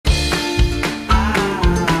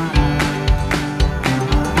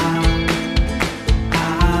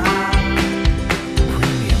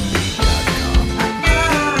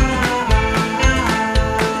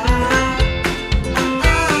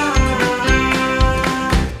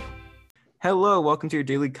Hello, welcome to your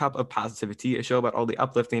Daily Cup of Positivity, a show about all the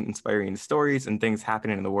uplifting, inspiring stories and things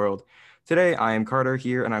happening in the world. Today, I am Carter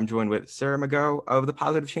here, and I'm joined with Sarah Mago of the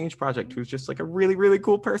Positive Change Project, who's just like a really, really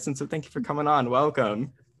cool person. So thank you for coming on.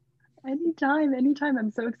 Welcome. Anytime. I'm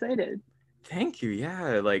so excited. Thank you.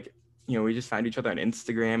 Yeah, we just found each other on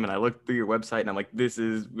Instagram, and I looked through your website, and I'm like,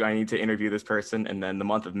 I need to interview this person. And then the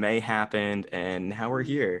month of May happened, and now we're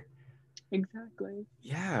here. Exactly.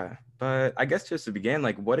 Yeah, but I guess just to begin,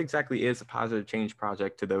 like, what exactly is a Positive Change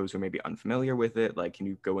Project to those who may be unfamiliar with it? Like, can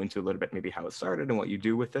you go into a little bit maybe how it started and what you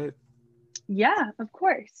do with it? Yeah, of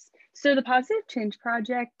course. So the Positive Change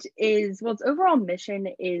Project its overall mission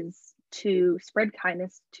is to spread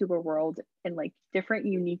kindness to the world in like different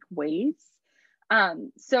unique ways.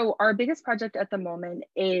 So our biggest project at the moment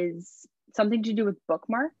is something to do with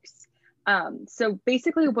bookmarks. So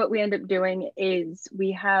basically what we end up doing is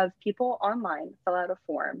we have people online fill out a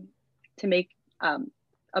form to make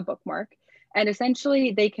a bookmark, and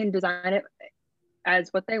essentially they can design it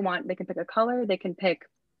as what they want. They can pick a color, they can pick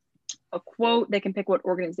a quote, they can pick what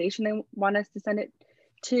organization they want us to send it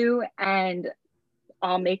to, and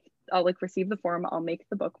I'll like receive the form, I'll make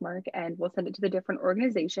the bookmark, and we'll send it to the different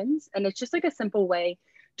organizations. And it's just like a simple way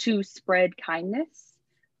to spread kindness.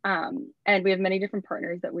 And we have many different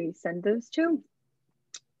partners that we send those to.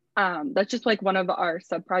 That's just like one of our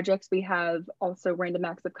sub projects. We have also random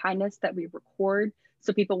acts of kindness that we record.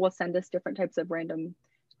 So people will send us different types of random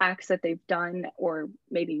acts that they've done, or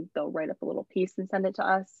maybe they'll write up a little piece and send it to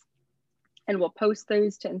us, and we'll post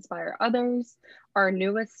those to inspire others. Our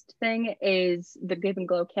newest thing is the Give and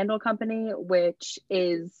Glow Candle Company, which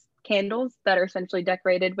is candles that are essentially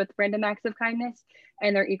decorated with random acts of kindness,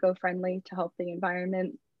 and they're eco-friendly to help the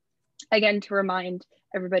environment. Again, to remind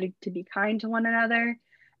everybody to be kind to one another.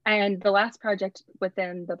 And the last project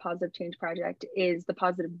within the Positive Change Project is the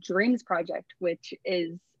Positive Dreams Project, which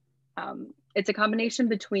is it's a combination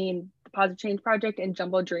between the Positive Change Project and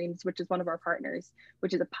Jumbo Dreams, which is one of our partners,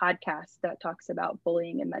 which is a podcast that talks about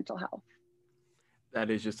bullying and mental health. That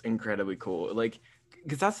is just incredibly cool. Like,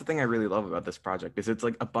 because that's the thing I really love about this project is it's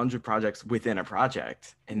like a bunch of projects within a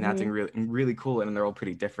project, and that's Mm-hmm. really cool, and they're all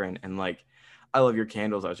pretty different. And like, I love your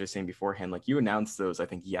candles. I was just saying beforehand, like you announced those, I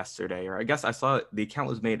think yesterday, or I guess I saw the account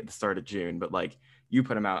was made at the start of June, but like you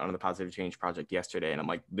put them out on the Positive Change Project yesterday, and I'm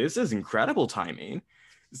like, this is incredible timing.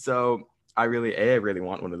 So I really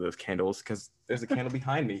want one of those candles because there's a candle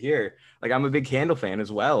behind me here. Like I'm a big candle fan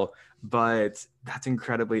as well, but that's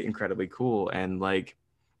incredibly cool. And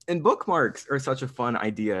bookmarks are such a fun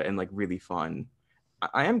idea and like really fun.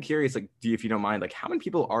 I am curious, like, if you don't mind, like, how many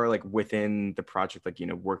people are like within the project, like,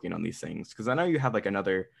 working on these things? Because I know you have like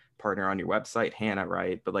another partner on your website, Hannah,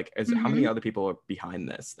 right? But like, how many Mm-hmm. other people are behind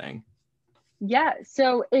this thing? Yeah,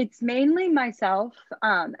 so it's mainly myself,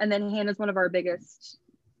 and then Hannah's one of our biggest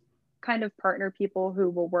kind of partner people who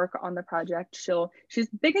will work on the project. She's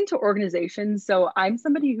big into organizations, so I'm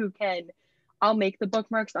somebody who I'll make the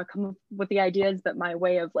bookmarks, I'll come up with the ideas, but my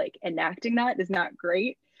way of like enacting that is not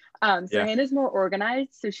great. So Yeah, Hannah's more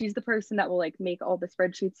organized, so she's the person that will like make all the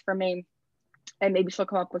spreadsheets for me, and maybe she'll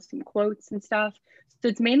come up with some quotes and stuff. So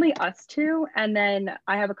it's mainly us two, and then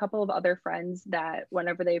I have a couple of other friends that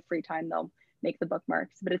whenever they have free time, they'll make the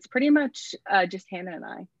bookmarks. But it's pretty much just Hannah and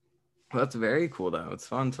I. well, that's very cool though. It's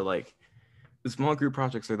fun to like the small group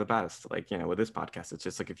projects are the best. Like, with this podcast, it's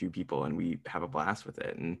just like a few people and we have a blast with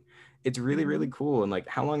it. And it's really Mhm. cool. And like,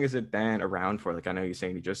 how long has it been around for? Like, I know you're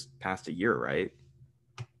saying you just passed a year, right?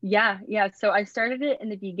 Yeah. So I started it in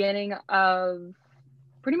the beginning of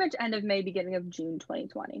pretty much end of May, beginning of June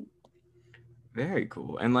 2020. Very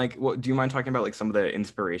cool. And like, what do you mind talking about like some of the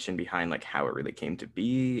inspiration behind like how it really came to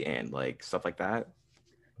be and like stuff like that?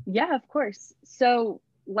 Yeah, of course. So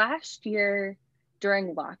last year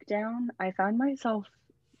during lockdown, I found myself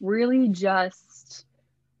really just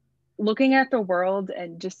looking at the world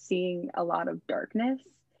and just seeing a lot of darkness.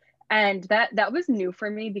 And that was new for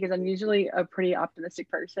me because I'm usually a pretty optimistic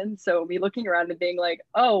person. So me looking around and being like,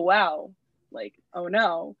 oh wow, like, oh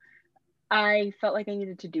no. I felt like I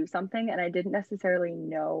needed to do something and I didn't necessarily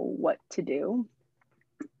know what to do.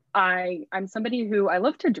 I'm somebody who I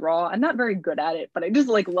love to draw. I'm not very good at it, but I just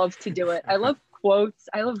like love to do it. I love quotes.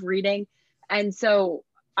 I love reading. And so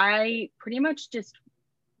I pretty much just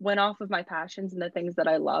went off of my passions and the things that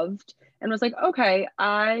I loved and was like, okay,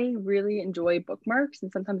 I really enjoy bookmarks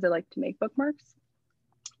and sometimes I like to make bookmarks.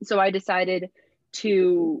 So I decided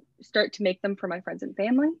to start to make them for my friends and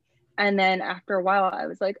family. And then after a while, I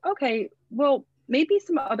was like, okay, well, maybe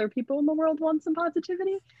some other people in the world want some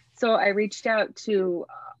positivity. So I reached out to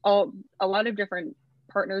a lot of different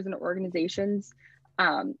partners and organizations,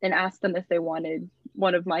 and asked them if they wanted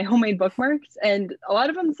one of my homemade bookmarks, and a lot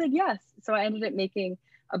of them said yes. So I ended up making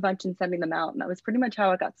a bunch and sending them out, and that was pretty much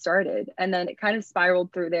how it got started. And then it kind of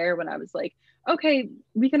spiraled through there when I was like, okay,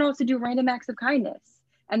 we can also do random acts of kindness.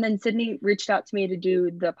 And then Sydney reached out to me to do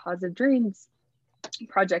the Positive Dreams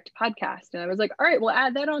Project podcast, and I was like, all right, we'll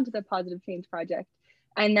add that on to the Positive Change Project.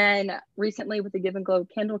 And then recently with the Give and Glow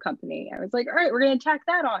Candle Company, I was like, all right, we're going to tack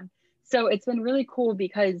that on. So it's been really cool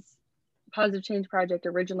because Positive Change Project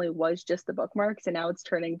originally was just the bookmarks, and now it's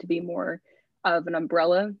turning to be more of an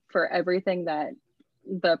umbrella for everything that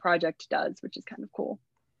the project does, which is kind of cool.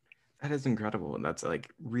 That is incredible. And that's like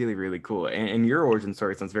really, really cool. And your origin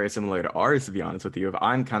story sounds very similar to ours, to be honest with you. If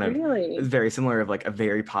I'm kind of really very similar of like a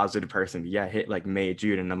very positive person. Yeah, hit like May,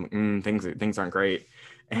 June, and I'm things aren't great.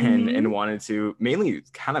 And wanted to mainly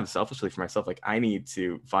kind of selfishly for myself, like I need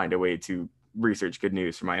to find a way to research good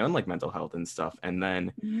news for my own like mental health and stuff. And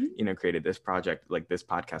then, created this project, like this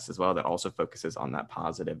podcast as well, that also focuses on that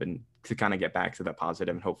positive and to kind of get back to that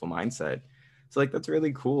positive and hopeful mindset. So like that's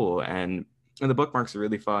really cool. And the bookmarks are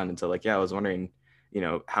really fun. And so like, yeah, I was wondering,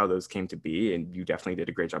 how those came to be. And you definitely did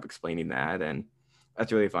a great job explaining that. And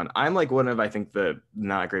that's really fun. I'm like one of, I think, the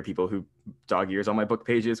not great people who dog ears on my book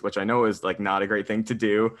pages, which I know is like not a great thing to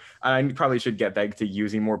do. I probably should get back to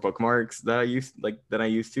using more bookmarks that I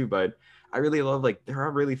used to, but I really love, like, they're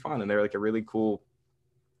all really fun and they're like a really cool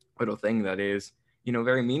little thing that is,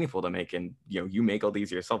 very meaningful to make. And, you make all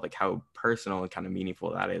these yourself, like how personal and kind of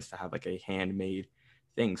meaningful that is to have like a handmade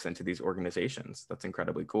thing sent to these organizations. That's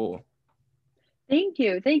incredibly cool. Thank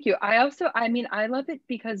you. I love it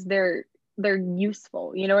because they're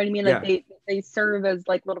useful, you know what I mean? Like Yeah. they serve as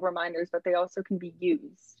like little reminders, but they also can be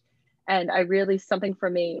used. And something for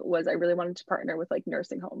me was I really wanted to partner with like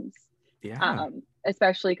nursing homes, Yeah.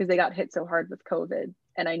 especially because they got hit so hard with COVID.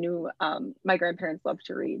 And I knew my grandparents loved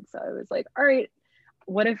to read, so I was like, all right,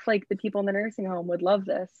 what if like the people in the nursing home would love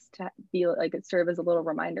this to be like it serve as a little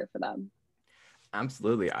reminder for them.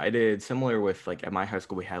 Absolutely. I did similar with like at my high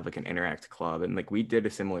school, we have like an Interact club, and like we did a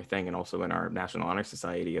similar thing. And also in our National Honor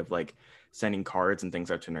Society of like sending cards and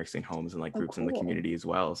things out to nursing homes and like groups in the community as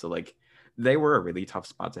well. So like they were a really tough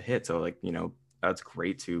spot to hit. So like, that's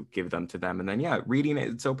great to give them to them. And then, yeah, reading it,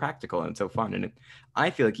 it's so practical and it's so fun. And I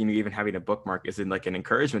feel like, even having a bookmark is in like an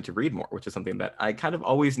encouragement to read more, which is something that I kind of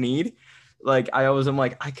always need. Like I always am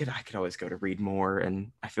like, I could always go to read more.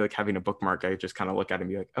 And I feel like having a bookmark, I just kind of look at it and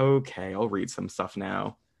be like, okay, I'll read some stuff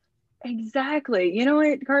now. Exactly. You know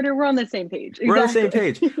what, Carter? We're on the same page. We're on the same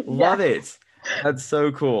Exactly. page. Love it. That's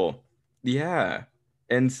so cool. Yeah.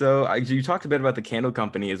 And so you talked a bit about the candle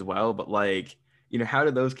company as well, but like, how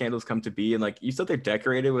did those candles come to be? And like, you said they're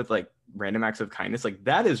decorated with like random acts of kindness. Like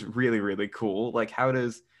that is really, really cool. Like how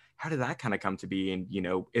did that kind of come to be? And,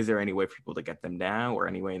 is there any way for people to get them now or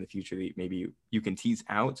any way in the future that maybe you can tease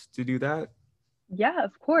out to do that? Yeah,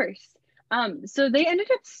 of course. So they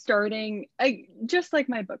ended up starting just like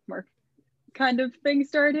my bookmark kind of thing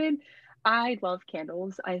started. I love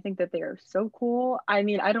candles. I think that they are so cool. I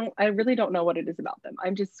mean, I really don't know what it is about them.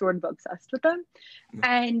 I'm just sort of obsessed with them.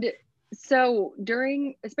 And so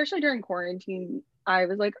especially during quarantine, I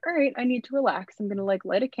was like, all right, I need to relax. I'm going to like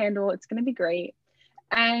light a candle. It's going to be great.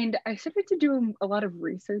 And I started to do a lot of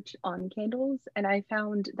research on candles, and I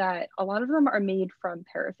found that a lot of them are made from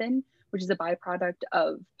paraffin, which is a byproduct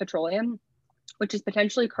of petroleum, which is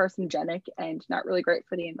potentially carcinogenic and not really great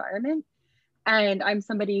for the environment. And I'm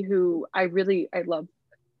somebody who I love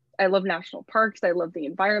national parks. I love the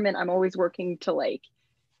environment. I'm always working to like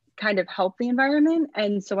kind of help the environment.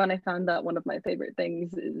 And so when I found that one of my favorite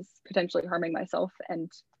things is potentially harming myself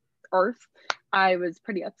and Earth, I was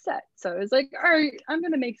pretty upset. So I was like, all right, I'm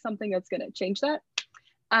going to make something that's going to change that.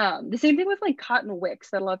 The same thing with like cotton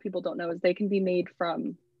wicks that a lot of people don't know is they can be made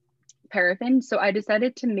from paraffin. So I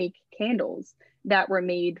decided to make candles that were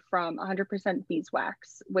made from 100%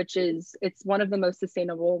 beeswax, it's one of the most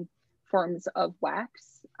sustainable forms of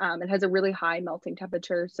wax. It has a really high melting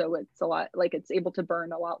temperature, so it's able to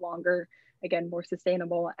burn a lot longer. Again, more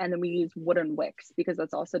sustainable. And then we use wooden wicks because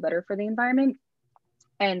that's also better for the environment.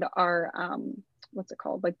 And our what's it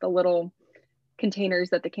called? Like the little containers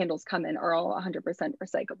that the candles come in are all 100%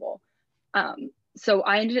 recyclable. So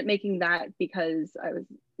I ended up making that because I was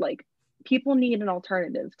like, people need an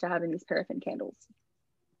alternative to having these paraffin candles.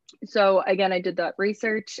 So again, I did that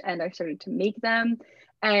research and I started to make them.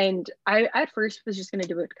 And I at first was just going to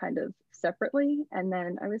do it kind of separately. And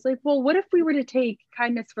then I was like, well, what if we were to take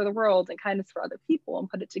kindness for the world and kindness for other people and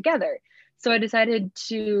put it together? So I decided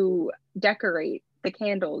to decorate the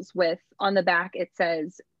candles with, on the back, it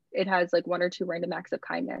has like 1 or 2 random acts of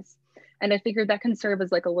kindness. And I figured that can serve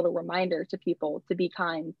as like a little reminder to people to be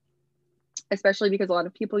kind. especially because a lot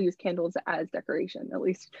of people use candles as decoration. At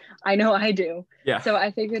least I know I do. Yeah. So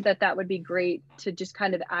I figured that that would be great to just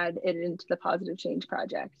kind of add it into the Positive Change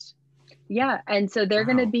Project. Yeah, and so they're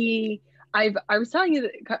going to Wow. be. I was telling you,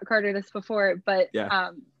 Carter, this before, but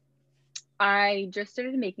Yeah. I just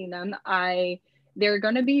started making them. They're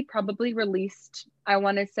going to be probably released, I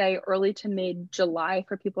want to say early to mid July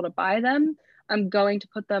for people to buy them. I'm going to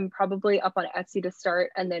put them probably up on Etsy to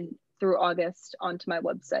start, and then through August onto my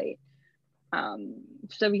website.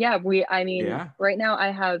 So yeah, Yeah. right now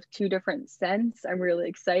I have 2 different scents. I'm really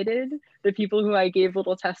excited. The people who I gave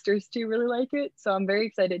little testers to really like it. So I'm very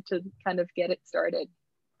excited to kind of get it started.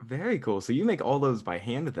 Very cool. So you make all those by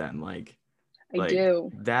hand then, I like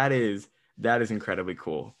do. that is incredibly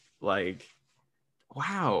cool. Like,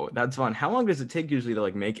 wow, that's fun. How long does it take usually to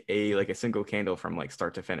like make a single candle from like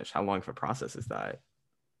start to finish? How long of a process is that?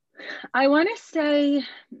 I want to say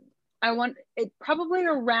I want it probably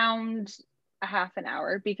around a half an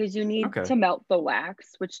hour because you need Okay. to melt the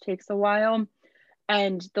wax, which takes a while.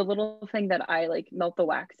 And the little thing that I like melt the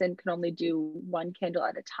wax in can only do 1 candle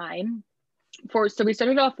at a time. So we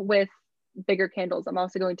started off with bigger candles. I'm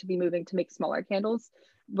also going to be moving to make smaller candles,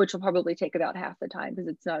 which will probably take about half the time because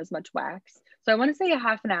it's not as much wax. So I want to say a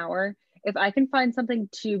half an hour. If I can find something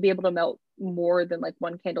to be able to melt more than like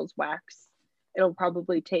 1 candle's wax, it'll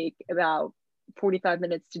probably take about 45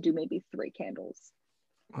 minutes to do maybe 3 candles.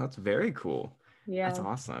 Well, that's very cool. That's Yeah.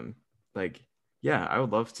 awesome. Like, yeah, I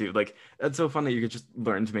would love to. Like, that's so fun that you could just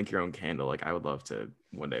learn to make your own candle. Like, I would love to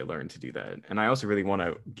one day learn to do that. And I also really want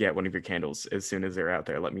to get one of your candles as soon as they're out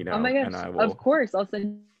there. Let me Oh my know, and gosh. I Of will. course. I'll send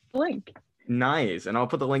you the link. Nice. And I'll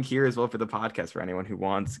put the link here as well for the podcast for anyone who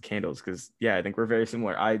wants candles. Because yeah, I think we're very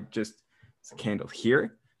similar. It's a candle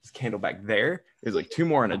here, it's a candle back there. There's like 2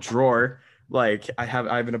 more in a drawer. Like I have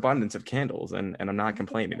an abundance of candles, and I'm not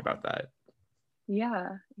complaining about that.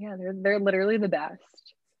 Yeah. Yeah. They're literally the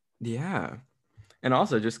best. Yeah. And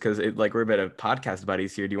also just because it like we're a bit of podcast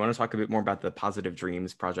buddies here, do you want to talk a bit more about the Positive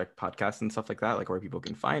Dreams Project podcast and stuff like that? Like where people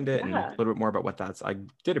can find it and a Yeah. little bit more about what that's I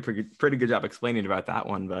did a pretty good job explaining about that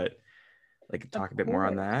one, but like Of talk a bit more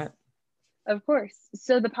on course. that. Of course.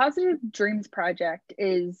 So the Positive Dreams Project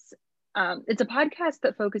is it's a podcast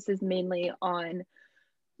that focuses mainly on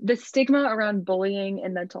the stigma around bullying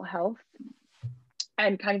and mental health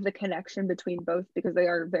and kind of the connection between both because they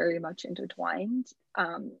are very much intertwined.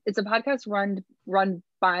 It's a podcast run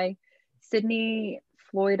by Sydney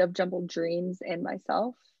Floyd of Jumbled Dreams and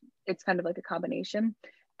myself. It's kind of like a combination.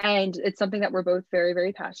 And it's something that we're both very,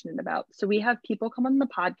 very passionate about. So we have people come on the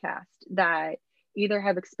podcast that either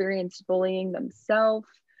have experienced bullying themselves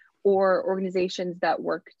or organizations that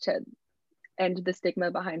work to end the stigma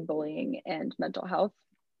behind bullying and mental health.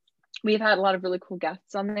 We've had a lot of really cool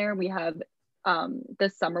guests on there. We have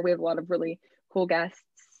this summer, we have a lot of really cool guests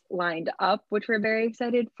lined up, which we're very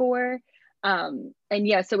excited for. And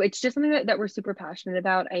yeah, so it's just something that we're super passionate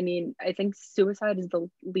about. I mean, I think suicide is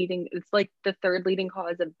it's like the 3rd leading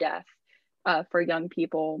cause of death for young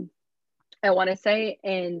people. I want to say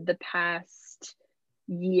in the past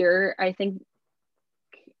year, I think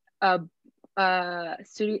uh,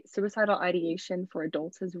 suicidal ideation for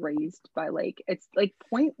adults has raised by it's like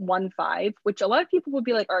 0.15, which a lot of people would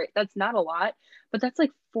be like, all right, that's not a lot, but that's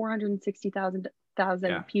like 460,000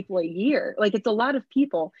 Yeah. people a year. Like it's a lot of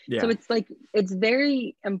people. So Yeah. it's like it's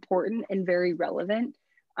very important and very relevant,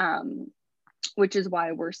 which is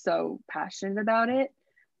why we're so passionate about it.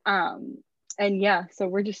 And yeah, so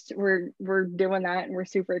we're doing that and we're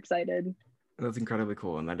super excited. That's incredibly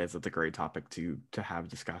cool, and that's a great topic to have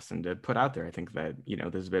discussed and to put out there. I think that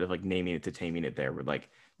there's a bit of like naming it to taming it there, where like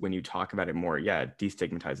when you talk about it more, yeah, it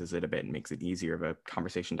destigmatizes it a bit and makes it easier of a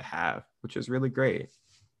conversation to have, which is really great.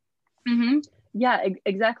 Mm-hmm. Yeah,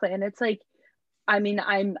 exactly. And it's like, I mean,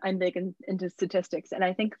 I'm big into statistics, and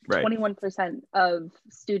I think Right. 21% of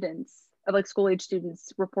students, of like school age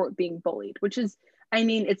students, report being bullied, which is, I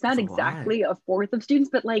mean, it's not That's a lot. exactly a fourth of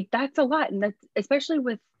students, but like that's a lot, and that's especially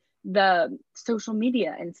with the social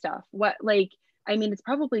media and stuff. I mean, it's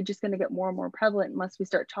probably just going to get more and more prevalent unless we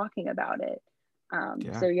start talking about it.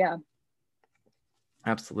 Yeah. So yeah.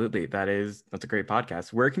 Absolutely. That's a great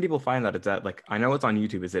podcast. Where can people find that? It's at like I know it's on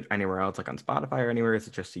YouTube. Is it anywhere else like on Spotify or anywhere? Is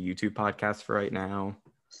it just a YouTube podcast for right now?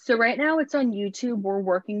 So right now it's on YouTube. We're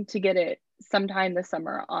working to get it sometime this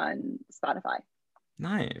summer on Spotify.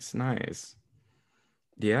 Nice, nice.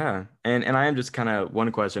 Yeah. And I am just kind of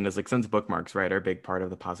one question is like since bookmarks, right, are a big part of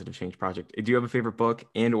the Positive Change Project. Do you have a favorite book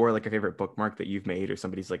and or like a favorite bookmark that you've made or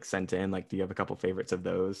somebody's like sent in? Like, do you have a couple favorites of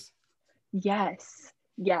those? Yes.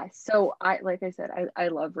 Yes. So like I said, I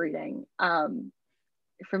love reading.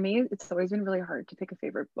 for me, it's always been really hard to pick a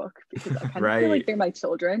favorite book because I kind of feel like Right. they're my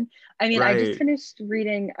children. I mean, I just Right. finished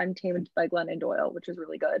reading Untamed by Glennon Doyle, which is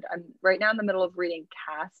really good. I'm right now in the middle of reading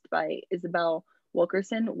Cast by Isabel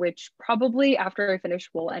Wilkerson, which probably after I finish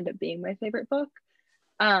will end up being my favorite book.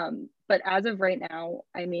 But as of right now,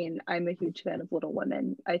 I mean, I'm a huge fan of Little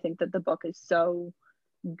Women. I think that the book is so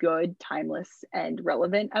good, timeless, and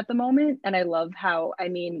relevant at the moment. And I love how, I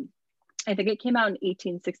mean, I think it came out in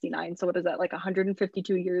 1869. So what is that, like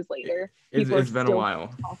 152 years later? People are It's been a still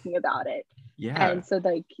while. talking about it. Yeah. And so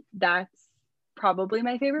like that's probably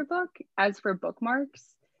my favorite book. As for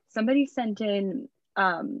bookmarks, somebody sent in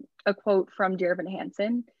a quote from Dear Evan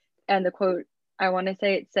Hansen. And the quote, I want to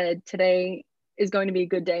say it said, "Today is going to be a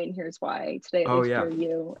good day, and here's why. Today at Oh least yeah. you're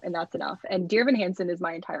you, and that's enough." And Dear Evan Hansen is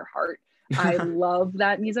my entire heart. I love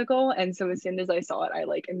that musical. And so as soon as I saw it, I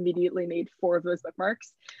like immediately made 4 of those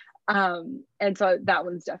bookmarks. And so that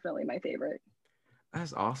one's definitely my favorite.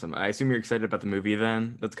 That's awesome. I assume you're excited about the movie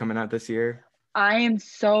then that's coming out this year. I am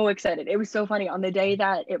so excited. It was so funny. On the day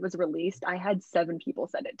that it was released, I had 7 people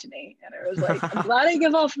send it to me. And I was like, I'm glad I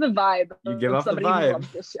give off the vibe You give of off the somebody who vibe.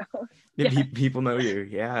 loves this show. Yeah, Yes. people know you.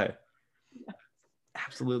 Yeah,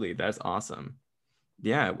 absolutely. That's awesome.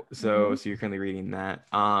 Yeah. Mhm. So you're currently reading that.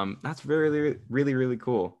 That's really, really, really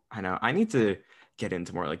cool. I know. I need to get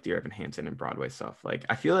into more like Dear Evan Hansen and Broadway stuff. Like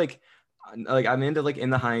I feel like I'm into like In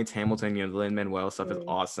the Heights, Hamilton, you know, the Lin-Manuel stuff is Mm,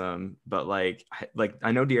 awesome. But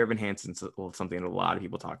I know Dear Evan Hansen's something that a lot of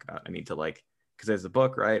people talk about. I need to like, because there's the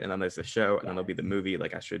book, right? And then there's the show, and then there'll yes. be the movie.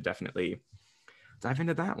 Like I should definitely dive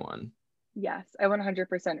into that one. Yes. I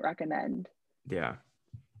 100% recommend. Yeah.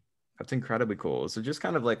 That's incredibly cool. So just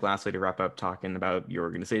kind of like lastly to wrap up talking about your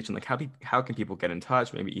organization, like how can people get in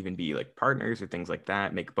touch, maybe even be like partners or things like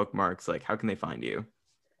that, make bookmarks, like how can they find you?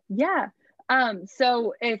 Yeah.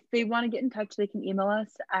 So if they want to get in touch, they can email us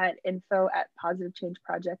at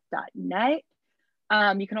info@positivechangeproject.net.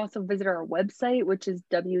 You can also visit our website, which is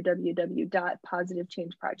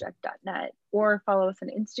www.positivechangeproject.net, or follow us on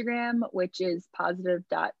Instagram, which is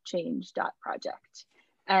positive.change.project.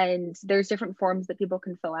 And there's different forms that people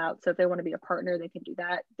can fill out. So if they want to be a partner, they can do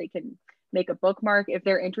that. They can make a bookmark. If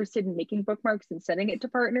they're interested in making bookmarks and sending it to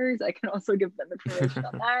partners, I can also give them information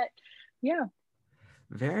on that. Yeah.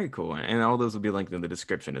 Very cool. And all those will be linked in the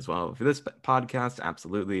description as well. For this podcast,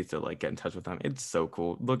 absolutely. So like get in touch with them. It's so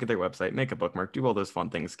cool. Look at their website, make a bookmark, do all those fun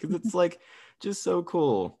things because it's like just so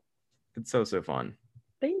cool. It's so, so fun.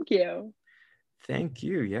 Thank you. Thank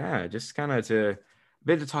you. Yeah. Just kind of to a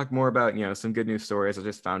bit to talk more about, you know, some good news stories. I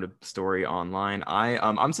just found a story online.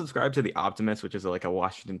 I'm subscribed to The Optimist, which is like a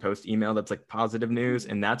Washington Post email that's like positive news.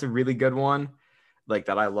 And that's a really good one. Like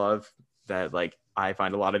that I love that like I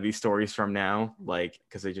find a lot of these stories from now, like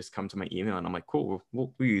because they just come to my email and I'm like, cool,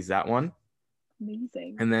 we'll use that one.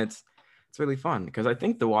 Amazing. And that's it's really fun because I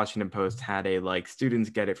think the Washington Post had a like students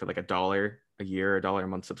get it for like $1 a year, $1 a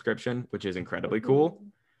month subscription, which is incredibly Ooh, cool.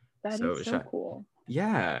 that So is so cool.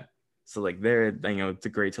 yeah. So like they're you know it's a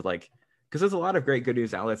great to like because there's a lot of great good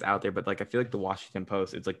news outlets out there, but like I feel like the Washington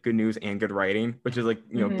Post it's like good news and good writing, which is like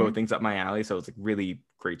you know both Hmm. things up my alley. So it's like really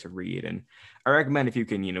great to read, and I recommend if you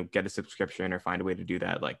can you know get a subscription or find a way to do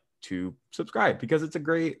that like to subscribe because it's a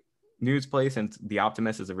great news place and The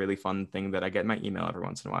Optimist is a really fun thing that I get in my email every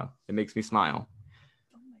once in a while. It makes me smile.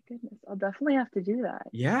 Oh my goodness. I'll definitely have to do that.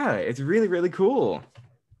 Yeah, it's really really cool.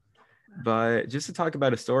 But just to talk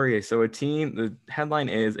about a story, so the headline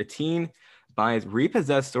is a teen buys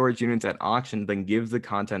repossessed storage units at auction, then gives the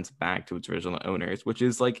contents back to its original owners, which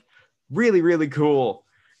is like really, really cool.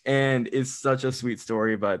 And it's such a sweet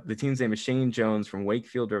story. But the teen's name is Shane Jones from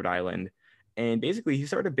Wakefield, Rhode Island. And basically he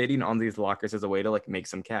started bidding on these lockers as a way to like make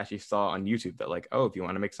some cash. He saw on YouTube that like, oh, if you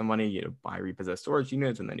want to make some money, you know, buy repossessed storage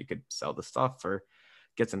units and then you could sell the stuff or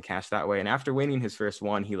get some cash that way. And after winning his first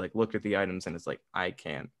one, he like looked at the items and it's like, I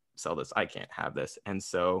can't sell this. I can't have this. And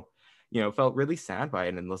so, you know, felt really sad by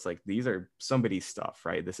it and was like, these are somebody's stuff,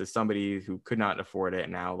 right? This is somebody who could not afford it.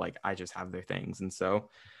 Now, like, I just have their things. And so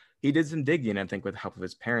he did some digging. I think with the help of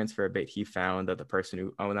his parents for a bit, he found that the person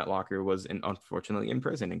who owned that locker was unfortunately in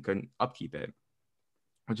prison and couldn't upkeep it,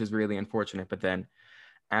 which is really unfortunate. But then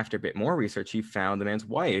after a bit more research, he found the man's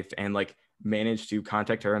wife and like managed to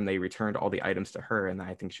contact her and they returned all the items to her. And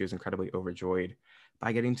I think she was incredibly overjoyed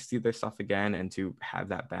by getting to see their stuff again and to have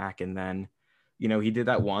that back. And then, you know, he did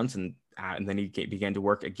that once and then he began to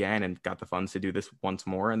work again and got the funds to do this once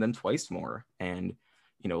more and then twice more. And,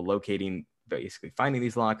 you know, basically finding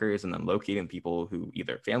these lockers and then locating people who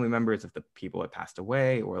either family members of the people had passed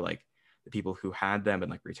away or like the people who had them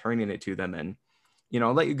and like returning it to them. And you know,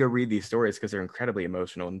 I'll let you go read these stories because they're incredibly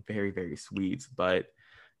emotional and very, very sweet. But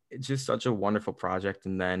it's just such a wonderful project.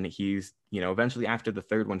 And then he's, eventually after the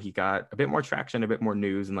third one, he got a bit more traction, a bit more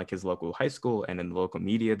news in like his local high school and in the local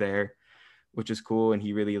media there, which is cool. And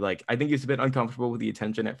he really like, I think he was a bit uncomfortable with the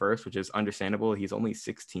attention at first, which is understandable. He's only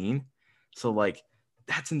 16. So like,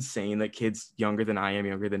 that's insane that kids younger than I am,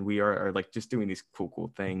 younger than we are like just doing these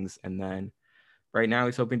cool things. And then right now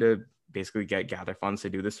he's hoping to basically gather funds to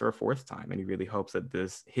do this for a fourth time. And he really hopes that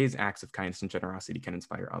his acts of kindness and generosity can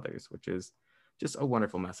inspire others, which is just a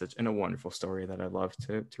wonderful message and a wonderful story that I love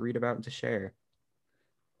to read about and to share.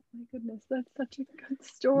 Oh my goodness, that's such a good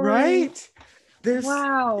story. Right?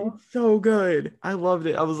 Wow. It's so good. I loved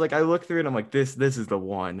it. I was like, I looked through it and I'm like, this is the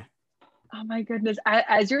one. Oh my goodness.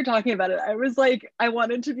 As you're talking about it, I was like, I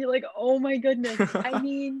wanted to be like, oh my goodness. I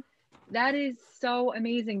mean, that is so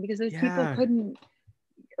amazing because those people couldn't,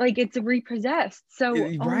 like, it's repossessed. So,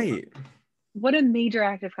 right. What a major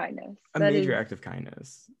act of kindness. Act of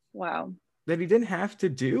kindness. Wow. That he didn't have to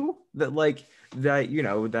do that, like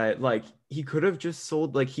that like he could have just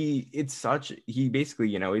sold, like he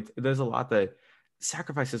basically, there's a lot that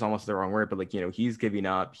sacrifice is almost the wrong word, but like, he's giving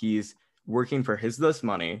up, he's working for this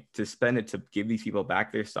money to spend it to give these people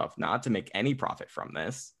back their stuff, not to make any profit from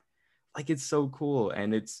this. Like, it's so cool.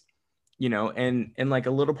 And it's, and like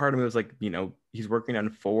a little part of me was like, he's working on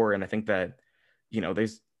 4. And I think that,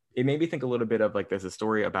 it made me think a little bit of like, there's a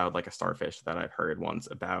story about like a starfish that I've heard once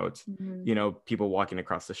about, people walking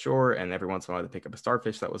across the shore and every once in a while they pick up a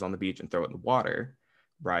starfish that was on the beach and throw it in the water.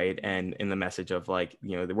 Right. And in the message of like,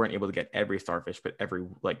 they weren't able to get every starfish, but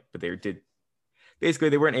they did. Basically,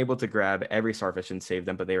 they weren't able to grab every starfish and save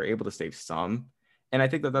them, but they were able to save some. And I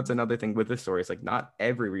think that that's another thing with this story. It's like not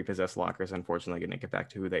every repossessed locker is unfortunately going to get back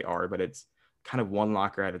to who they are, but it's kind of one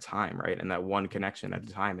locker at a time, right? And that one connection at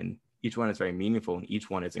a time. And each one is very meaningful and each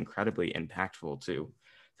one is incredibly impactful to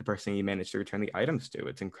the person you managed to return the items to.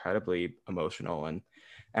 It's incredibly emotional. And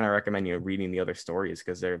I recommend, reading the other stories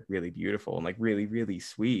because they're really beautiful and like really, really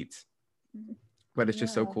sweet. But it's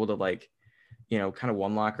just so cool to like, kind of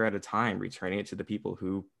one locker at a time, returning it to the people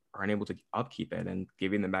who aren't able to upkeep it and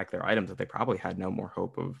giving them back their items that they probably had no more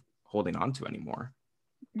hope of holding on to anymore.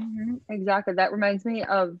 Exactly. That reminds me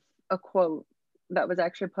of a quote that was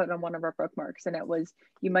actually put on one of our bookmarks, and it was,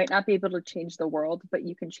 "You might not be able to change the world, but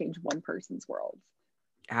you can change one person's world."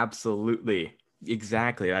 Absolutely.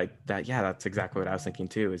 Exactly. That's exactly what I was thinking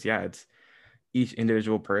too, is it's each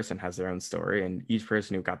individual person has their own story, and each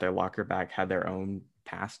person who got their locker back had their own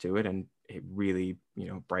past to it, and it really,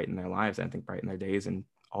 brightened their lives, and I think brightened their days and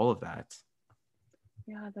all of that.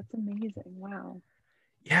 Yeah, that's amazing. Wow.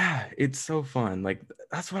 Yeah, it's so fun. Like,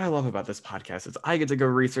 that's what I love about this podcast, is I get to go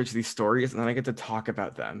research these stories and then I get to talk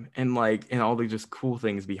about them and all the just cool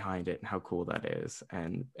things behind it and how cool that is.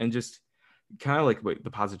 And just kind of like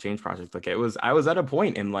the Positive Change Project, like I was at a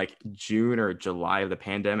point in like June or July of the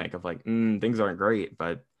pandemic of like, things aren't great,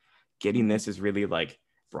 but getting this is really like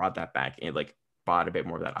brought that back and like brought a bit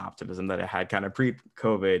more of that optimism that I had kind of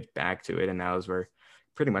pre-COVID back to it. And now as we're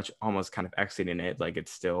pretty much almost kind of exiting it, like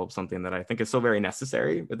it's still something that I think is still very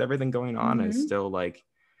necessary with everything going on. And it's still like,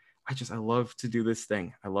 I love to do this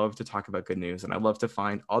thing. I love to talk about good news, and I love to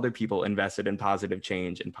find other people invested in positive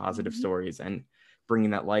change and positive stories and bringing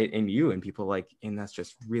that light in you and people like, and that's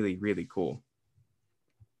just really, really cool.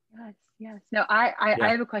 Yes. No, I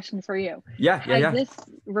have a question for you. Has this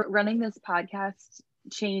running this podcast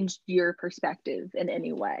changed your perspective in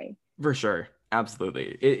any way? For sure.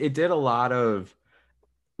 Absolutely. It did a lot of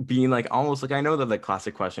being like, almost like, I know that the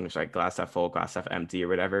classic question is like glass half full, glass half empty or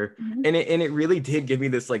whatever. And it really did give me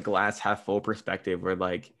this like glass half full perspective where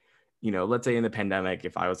like, let's say in the pandemic,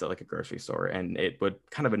 if I was at like a grocery store and it would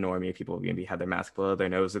kind of annoy me if people maybe had their mask below their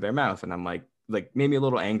nose or their mouth. And I'm like made me a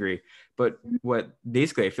little angry. But what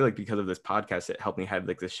basically, I feel like because of this podcast, it helped me have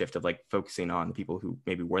like this shift of like focusing on the people who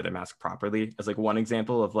maybe wear their mask properly as like one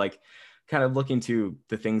example of like kind of looking to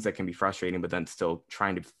the things that can be frustrating, but then still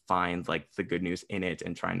trying to find like the good news in it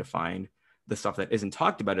and trying to find the stuff that isn't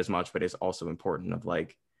talked about as much, but is also important, of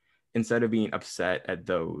like, instead of being upset at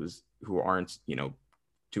those who aren't,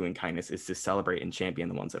 doing kindness, is to celebrate and champion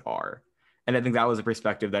the ones that are. And I think that was a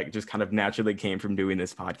perspective that just kind of naturally came from doing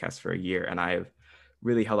this podcast for a year. And I've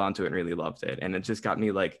really held on to it and really loved it. And it just got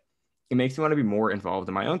me like, it makes me want to be more involved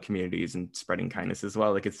in my own communities and spreading kindness as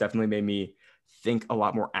well. Like, it's definitely made me think a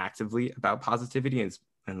lot more actively about positivity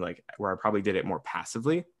and like where I probably did it more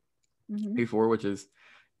passively before, which is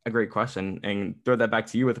a great question. And throw that back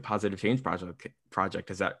to you with the Positive Change project.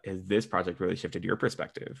 Has this project really shifted your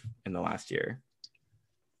perspective in the last year?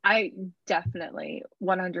 I definitely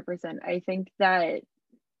 100%. I think that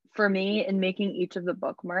for me, in making each of the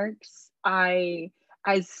bookmarks,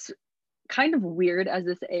 as kind of weird as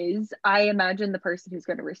this is, I imagine the person who's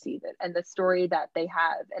going to receive it and the story that they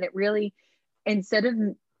have. And it really, instead of,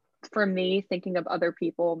 for me, thinking of other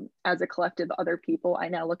people as a collective other people, I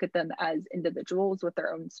now look at them as individuals with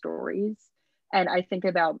their own stories. And I think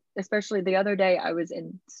about, especially the other day, I was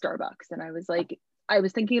in Starbucks and I was like, I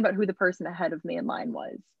was thinking about who the person ahead of me in line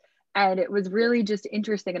was. And it was really just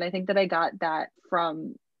interesting. And I think that I got that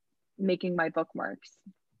from making my bookmarks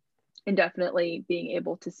and definitely being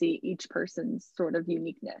able to see each person's sort of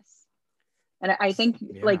uniqueness. And I think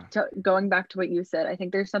going back to what you said, I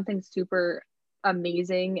think there's something super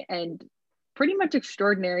amazing and pretty much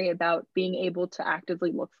extraordinary about being able to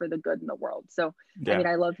actively look for the good in the world. So, I mean,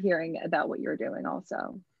 I love hearing about what you're doing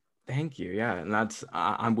also. Thank you. Yeah. And that's,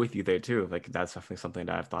 I'm with you there too. Like, that's definitely something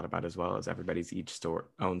that I've thought about as well, as everybody's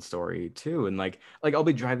own story too. And like I'll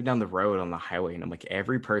be driving down the road on the highway and I'm like,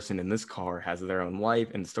 every person in this car has their own life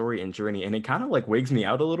and story and journey. And it kind of like wigs me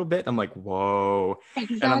out a little bit. I'm like, whoa.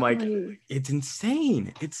 Exactly. And I'm like, it's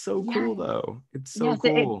insane. It's so cool though. It's so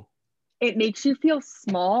cool. It makes you feel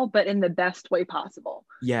small, but in the best way possible.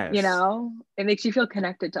 Yes. You know, it makes you feel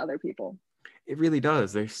connected to other people. It really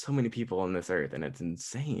does. There's so many people on this earth and it's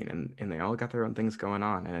insane. And they all got their own things going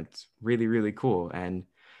on. And it's really, really cool. And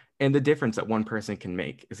the difference that one person can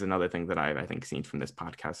make is another thing that I've, I think, seen from this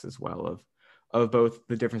podcast as well, of both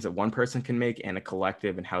the difference that one person can make and a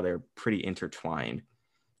collective, and how they're pretty intertwined.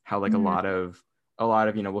 How like a lot of,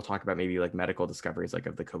 you know, we'll talk about maybe like medical discoveries, like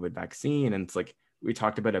of the COVID vaccine. And it's like, we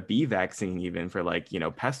talked about a bee vaccine even for like, you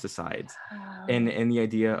know, pesticides. And the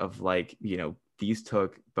idea of like, you know, these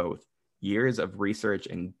took both years of research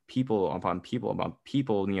and people upon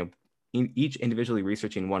people, you know, each individually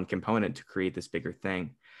researching one component to create this bigger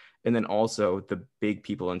thing. And then also the big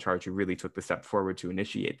people in charge who really took the step forward to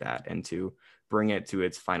initiate that and to bring it to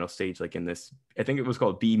its final stage, like in this, I think it was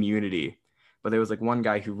called Bee-munity. But there was like one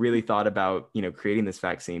guy who really thought about, you know, creating this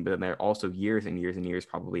vaccine, but then there are also years and years and years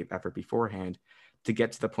probably of effort beforehand to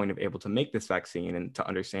get to the point of able to make this vaccine and to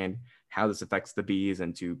understand how this affects the bees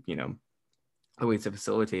and to, you know, the ways to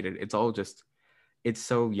facilitate it. It's all just, it's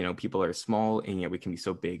so, you know, people are small and yet we can be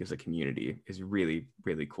so big as a community is really,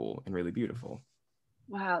 really cool and really beautiful.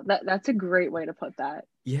 Wow, that's a great way to put that.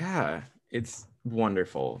 Yeah, it's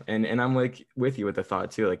wonderful. And I'm like with you with the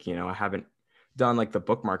thought too, like, you know, I haven't done like the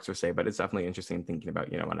bookmarks per se, but it's definitely interesting thinking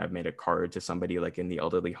about, you know, when I've made a card to somebody like in the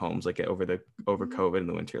elderly homes, like over COVID in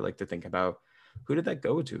the winter, like to think about who did that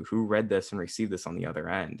go to, who read this and received this on the other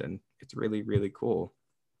end. And it's really, really cool.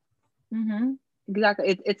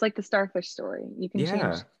 Exactly. It's like the starfish story. You can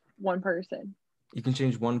change one person. You can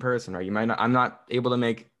change one person, right? You might not, I'm not able to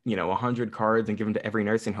make, you know, 100 cards and give them to every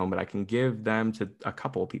nursing home, but I can give them to a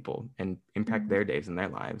couple people and impact their days and their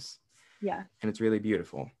lives. Yeah. And it's really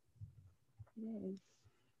beautiful.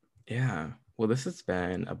 Yeah. Well, this has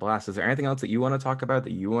been a blast. Is there anything else that you want to talk about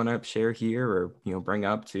that you want to share here or, you know, bring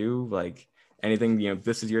up too? Like anything, you know,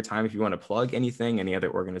 this is your time if you want to plug anything, any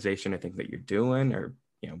other organization I think that you're doing, or,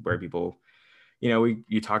 you know, where people, you know,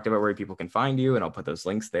 you talked about where people can find you, and I'll put those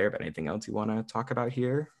links there, but anything else you want to talk about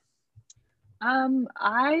here?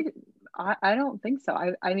 I don't think so.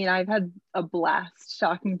 I mean, I've had a blast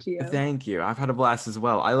talking to you. Thank you. I've had a blast as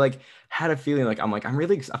well. I like had a feeling like,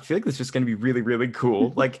 I feel like this is just going to be really, really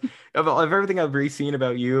cool. Like of everything I've really seen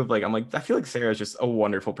about you, like, I'm like, I feel like Sarah's just a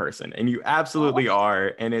wonderful person, and you absolutely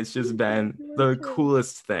are. And it's just been the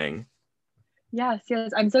coolest thing. Yes.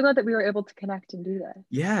 I'm so glad that we were able to connect and do that.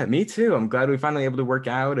 Yeah, me too. I'm glad we finally able to work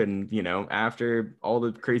out. And, you know, after all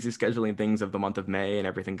the crazy scheduling things of the month of May and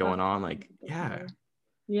everything going on, like,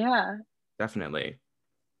 yeah, definitely.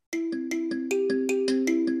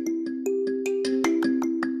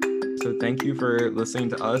 So thank you for listening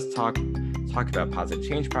to us talk about Positive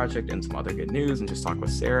Change Project and some other good news, and just talk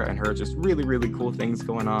with Sarah and her just really, really cool things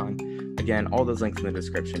going on. Again, all those links in the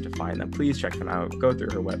description to find them. Please check them out. Go through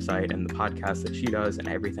her website and the podcast that she does and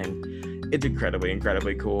everything. It's incredibly,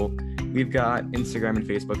 incredibly cool. We've got Instagram and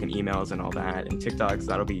Facebook and emails and all that, and TikToks.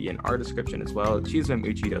 That'll be in our description as well. Chizma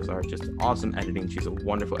Muchi does our just awesome editing. She's a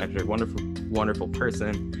wonderful editor, wonderful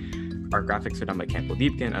person. Our graphics are done by Campbell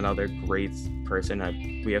Deepkin, another great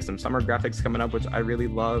person. We have some summer graphics coming up, which I really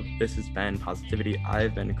love. This has been Positivity.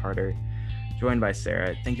 I've been Carter, joined by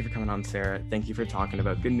Sarah. Thank you for coming on, Sarah. Thank you for talking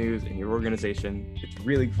about good news in your organization. It's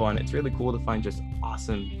really fun. It's really cool to find just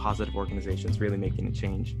awesome, positive organizations really making a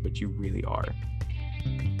change, which you really are.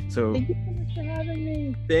 So thank you so much for having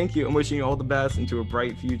me. Thank you. I'm wishing you all the best into a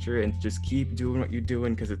bright future, and just keep doing what you're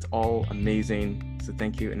doing because it's all amazing. So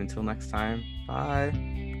thank you. And until next time,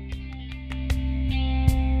 bye.